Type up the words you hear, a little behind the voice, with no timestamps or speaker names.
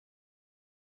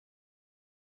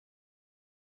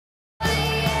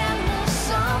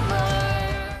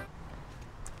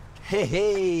Hey,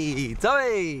 hey,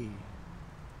 Tommy!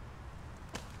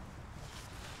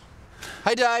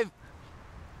 Hey, Dave.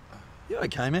 You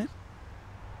okay, man?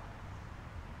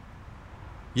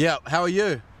 Yeah, how are you?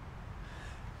 Have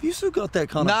you still got that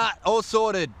kind of... Nah, all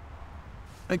sorted.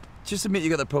 Like, just admit you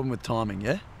got that problem with timing,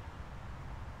 yeah?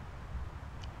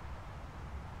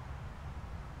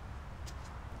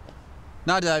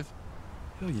 No, Dave.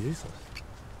 You're useless.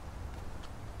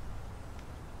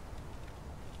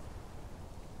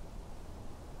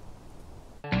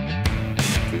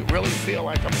 Really feel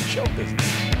like I'm in show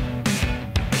business.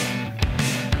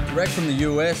 Direct from the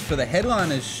US for the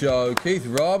Headliners show, Keith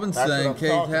Robinson.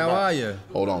 Keith, how are you?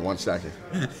 Hold on 1 second.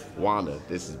 Wanda,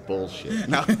 this is bullshit.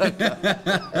 No,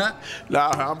 no,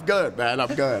 I'm good, man.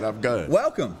 I'm good.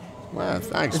 Welcome. Man,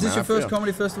 thanks, Is this your first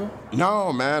comedy festival?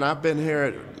 No, man. I've been here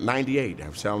at 98.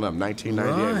 I'm telling them,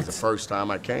 1998 Right. was the first time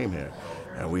I came here.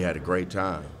 And we had a great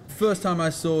time. First time I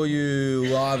saw you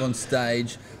live on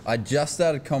stage, I just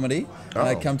started comedy. Oh.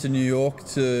 I'd come to New York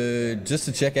just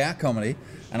to check out comedy,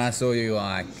 and I saw you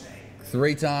like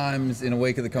 3 times in a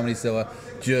week at the Comedy Cellar,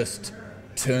 just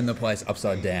turn the place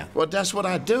upside down. Well, that's what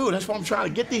I do. That's what I'm trying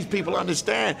to get these people to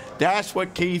understand. That's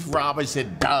what Keith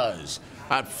Robinson does.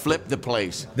 I'd flip the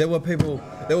place. There were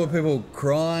people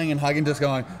crying and hugging, just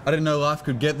going, I didn't know life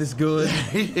could get this good.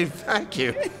 Thank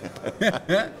you.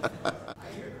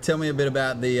 Tell me a bit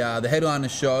about the Headliner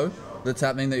show that's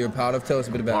happening that you're a part of. Tell us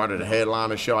a bit about it. Part of the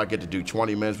Headliner show, I get to do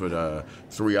 20 minutes with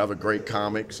 3 other great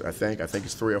comics, I think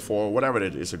it's 3 or 4, whatever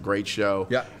it is. It's a great show.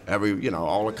 Yeah.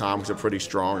 All the comics are pretty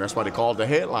strong. That's why they call it the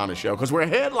Headliner show, because we're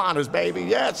headliners, baby.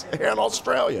 Yes, here in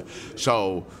Australia.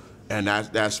 So, and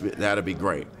that'll be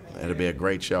great. It'll be a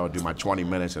great show. I'll do my 20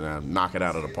 minutes and I'll knock it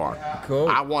out of the park. Cool.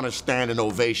 I want to stand an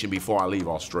ovation before I leave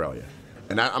Australia.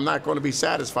 And I'm not going to be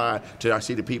satisfied till I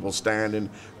see the people standing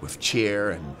with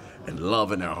cheer and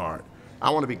love in their heart. I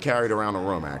want to be carried around the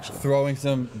room, actually. Throwing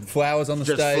some flowers on the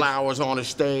stage. Just flowers on the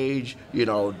stage,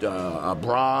 a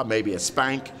bra, maybe a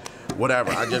spank,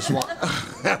 whatever. I just want,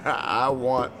 I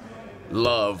want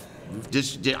love.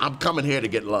 I'm coming here to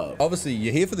get love. Obviously,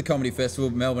 you're here for the Comedy Festival.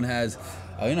 Melbourne has,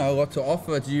 a lot to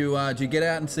offer. Do you get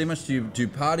out and see much? Do you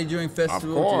party during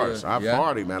festival? Of course, I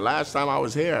party, man. Last time I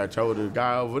was here, I told the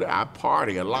guy over there, I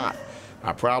party a lot.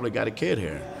 I probably got a kid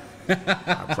here.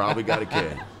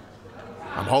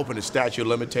 I'm hoping the statute of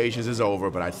limitations is over,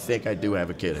 but I think I do have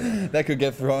a kid here. That could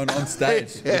get thrown on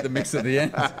stage with the mix at the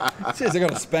end. Cheers, I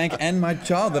got a spank and my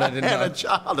child that I didn't know. And a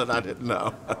child that I didn't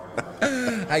know.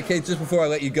 Hey, Keith, just before I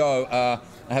let you go,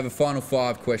 I have a final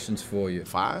 5 questions for you.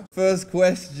 5? First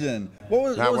question.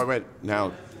 Wait.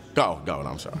 Now, go. No,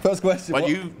 I'm sorry. First question. But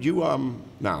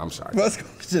no, I'm sorry. First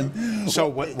question. So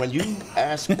when you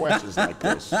ask questions like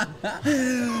this,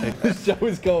 The show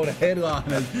is called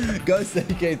Headliners. Go see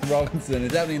Keith Robinson.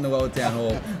 It's happening in the World Town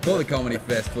Hall for the Comedy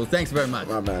Festival. Thanks very much.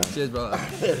 My man. Cheers, brother.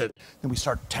 Then we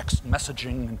start text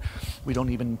messaging, and we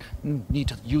don't even need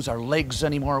to use our legs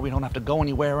anymore. We don't have to go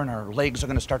anywhere, and our legs are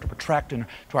going to start to retract into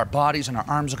our bodies, and our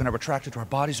arms are going to retract into our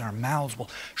bodies, and our mouths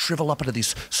will shrivel up into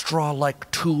these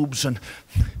straw-like tubes, and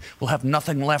we'll have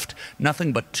nothing left,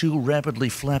 nothing but 2 rapidly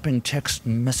flapping text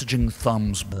messaging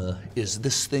thumbs. Is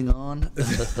this thing on?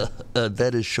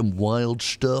 That is some wild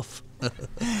stuff.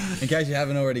 In case you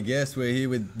haven't already guessed, we're here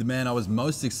with the man I was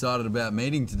most excited about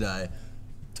meeting today,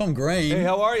 Tom Green. Hey,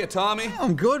 how are you, Tommy?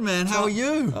 I'm good, man. How are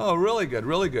you? Oh, really good,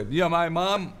 really good. Yeah, my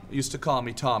mom used to call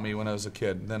me Tommy when I was a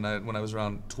kid. Then when I was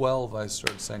around 12, I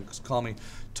started saying, call me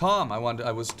Tom.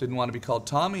 Didn't want to be called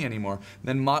Tommy anymore.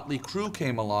 Then Motley Crue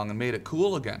came along and made it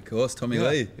cool again. Of course, Tommy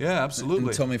Lee. Yeah, absolutely.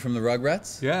 And Tommy from the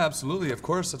Rugrats? Yeah, absolutely. Of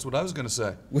course, that's what I was going to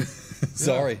say.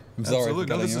 Sorry. Yeah, I'm sorry. Absolutely.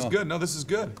 No, this is good. No, this is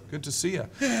good. Good to see you.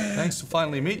 Thanks to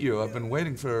finally meet you. I've been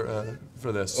waiting for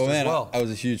this as well. I was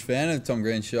a huge fan of the Tom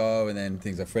Green show, and then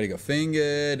things like Freddie Got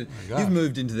Fingered. You've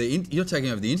moved into you're taking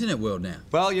over the internet world now.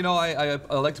 Well, I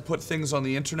like to put things on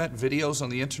the internet, videos on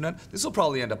the internet. This will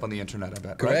probably end up on the internet, I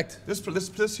bet. Correct. Right?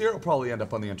 This here will probably end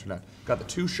up on the internet. Got the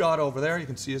 2 shot over there. You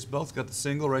can see us both. Got the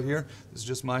single right here. This is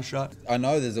just my shot. I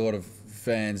know there's a lot of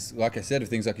fans, like I said, of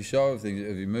things like your show, of your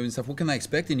movie and stuff. What can they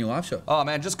expect in your live show? Oh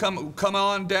man, just come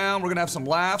on down. We're gonna have some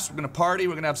laughs. We're gonna party.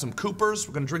 We're gonna have some Coopers.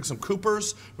 We're gonna drink some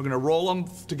Coopers. We're gonna roll them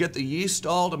to get the yeast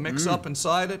all to mix up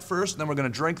inside it first. And then we're gonna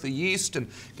drink the yeast and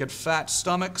get fat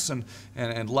stomachs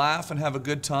and laugh and have a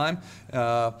good time.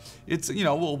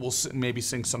 We'll maybe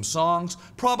sing some songs.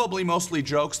 Probably mostly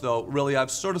jokes though. Really,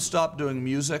 I've sort of stopped doing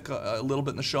music a little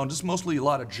bit in the show, and just mostly a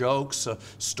lot of jokes,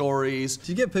 stories.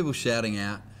 Do you get people shouting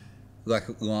out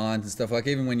like lines and stuff. Like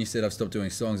even when you said I've stopped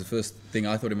doing songs, the first thing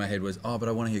I thought in my head was, oh, but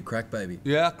I want to hear Crack Baby.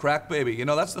 Yeah, Crack Baby. You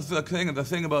know, that's the thing. The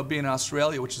thing about being in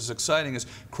Australia, which is exciting, is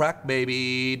Crack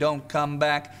Baby, don't come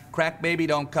back. Crack Baby,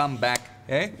 don't come back.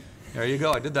 Hey, there you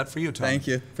go. I did that for you, Tom. Thank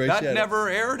you. Appreciate That it. never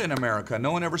aired in America.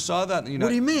 No one ever saw that. You know, What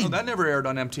do you mean? No, that never aired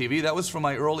on MTV. That was from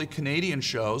my early Canadian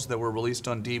shows that were released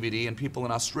on DVD, and people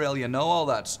in Australia know all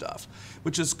that stuff,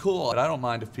 which is cool. But I don't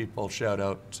mind if people shout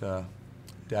out,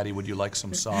 Daddy, would you like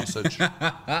some sausage?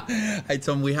 Hey,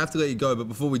 Tom, we have to let you go, but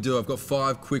before we do, I've got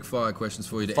 5 quick-fire questions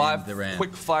for you to end the round. 5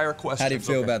 quick-fire questions. How do you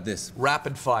feel about this?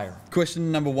 Rapid fire. Question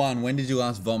number 1, when did you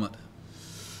last vomit?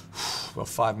 Well,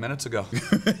 5 minutes ago.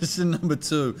 Question number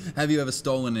 2, have you ever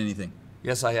stolen anything?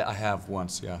 Yes, I have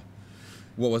once, yeah.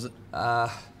 What was it?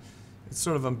 It's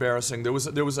sort of embarrassing. There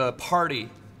was a party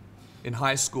in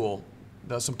high school.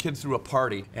 Some kid threw a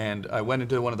party, and I went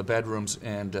into one of the bedrooms,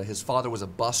 and his father was a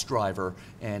bus driver,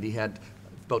 and he had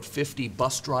about 50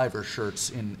 bus driver shirts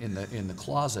in the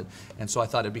closet, and so I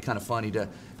thought it'd be kind of funny to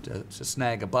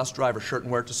snag a bus driver shirt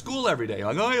and wear it to school every day.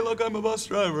 Like, oh, hey, look, I'm a bus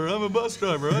driver.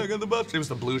 I got the bus. It was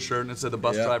the blue shirt, and it said the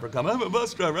bus driver come. I'm a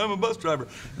bus driver.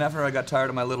 And after I got tired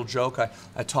of my little joke,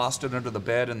 I tossed it under the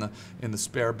bed in the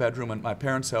spare bedroom at my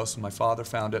parents' house, and my father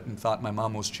found it and thought my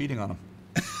mom was cheating on him.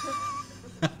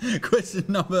 Question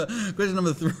number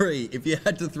 3, if you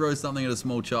had to throw something at a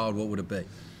small child, what would it be?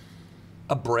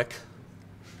 A brick.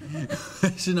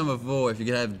 Question number 4, if you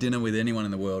could have dinner with anyone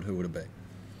in the world, who would it be?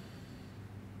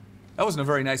 That wasn't a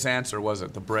very nice answer, was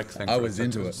it? The brick thing. I was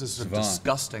into it. It's just a Savant.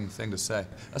 disgusting thing to say.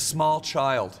 A small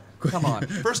child. Come on.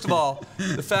 First of all,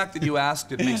 the fact that you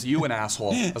asked it makes you an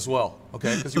asshole as well,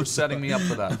 okay? Because you were setting me up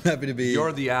for that. I'm happy to be.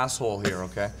 You're the asshole here,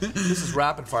 okay? This is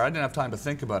rapid fire. I didn't have time to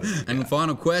think about it. And the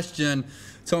final question,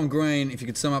 Tom Green, if you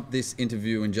could sum up this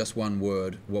interview in just one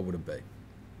word, what would it be?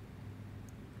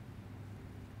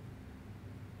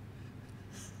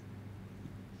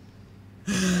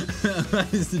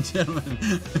 Ladies and gentlemen,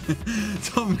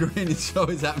 Tom Green's show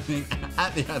is happening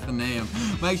at the Athenaeum.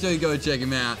 Make sure you go check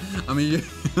him out. I'm a huge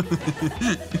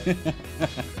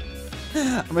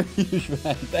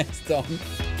fan. Thanks, Tom.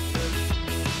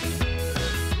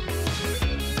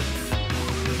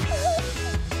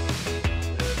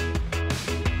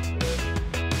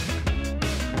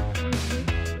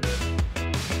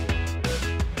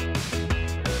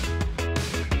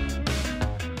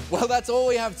 Well, that's all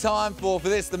we have time for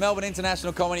this, the Melbourne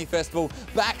International Comedy Festival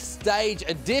Backstage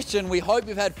Edition. We hope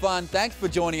you've had fun. Thanks for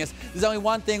joining us. There's only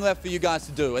one thing left for you guys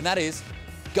to do, and that is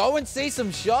go and see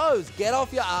some shows. Get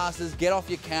off your asses, get off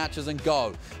your couches and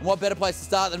go. And what better place to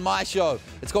start than my show?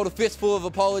 It's called A Fistful of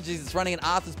Apologies. It's running at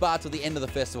Arthur's Bar till the end of the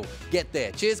festival. Get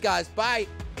there. Cheers, guys. Bye.